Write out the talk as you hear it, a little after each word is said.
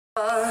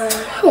When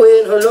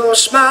I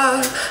lost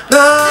my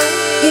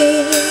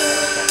mind,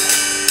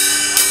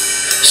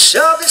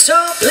 something so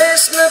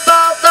pleasant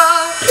about the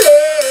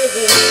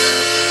place.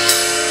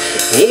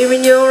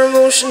 Hearing your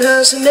emotion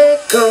has an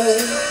echo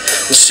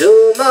in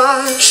so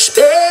much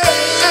space.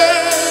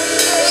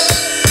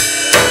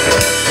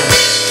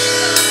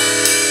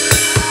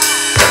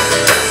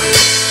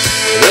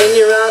 When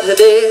you're out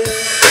there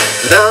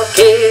without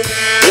care,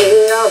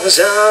 yeah, I was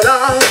out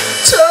of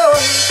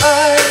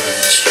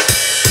touch.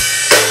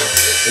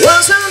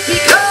 Wasn't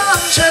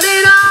because I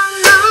didn't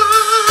know,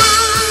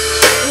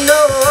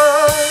 no,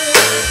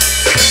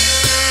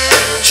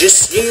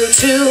 just knew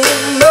too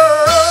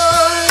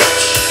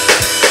much.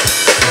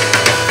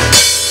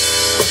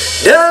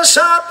 Does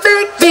that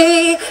make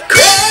me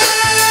crazy?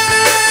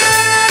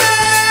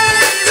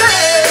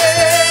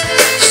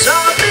 Does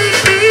that make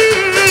me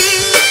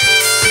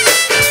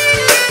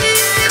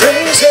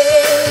crazy?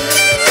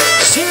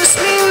 Seems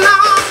me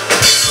not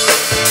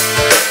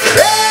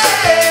crazy.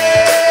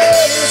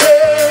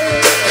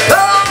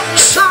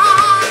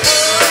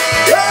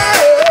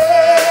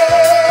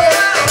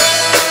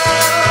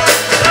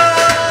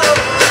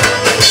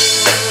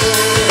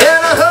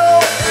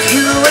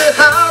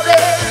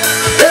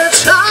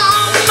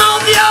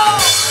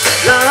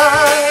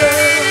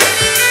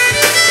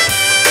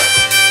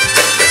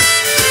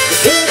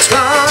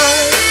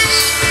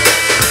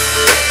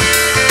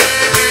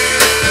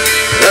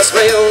 That's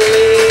my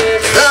only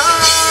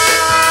prize.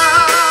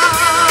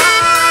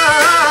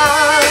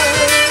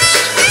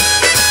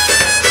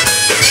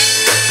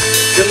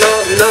 Come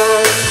on, no.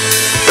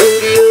 Who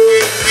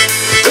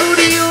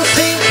do you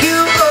think you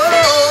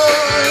are?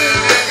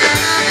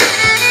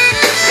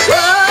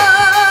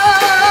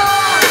 Whoa,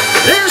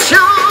 this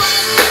your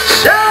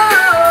soul.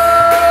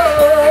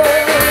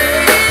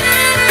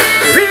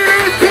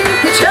 Really think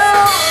that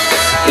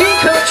you're in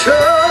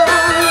control?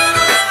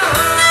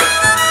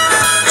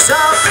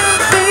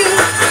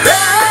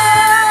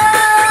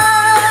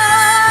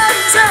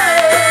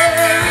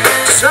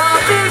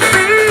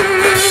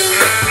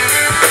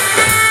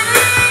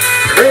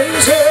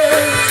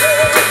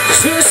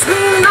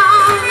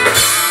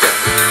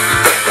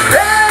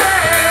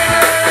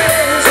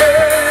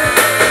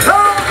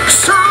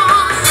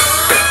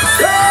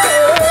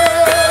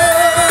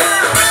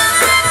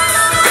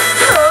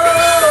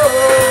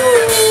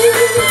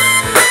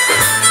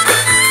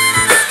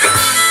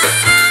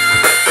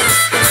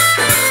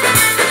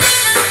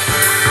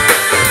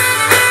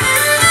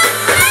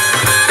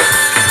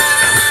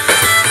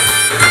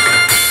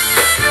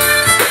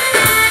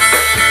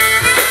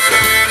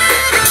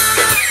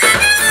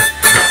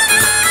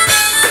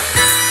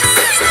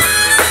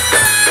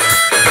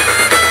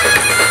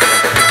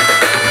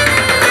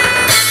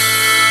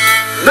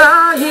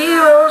 My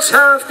heroes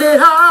have the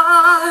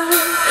heart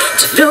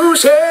to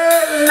lose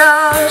their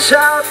lives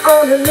out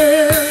on the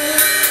limb.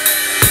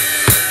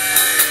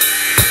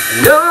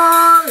 No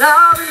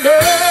loving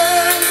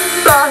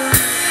anybody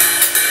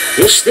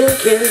is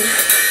thinking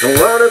I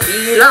wanna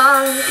be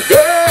like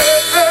them.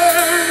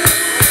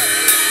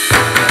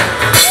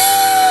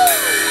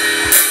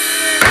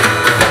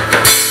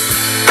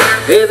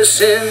 Ever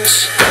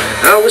since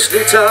I was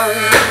little,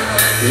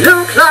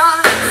 look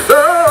like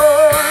fun.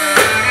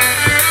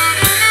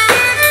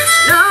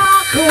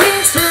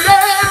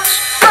 Coincidence,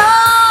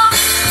 oh,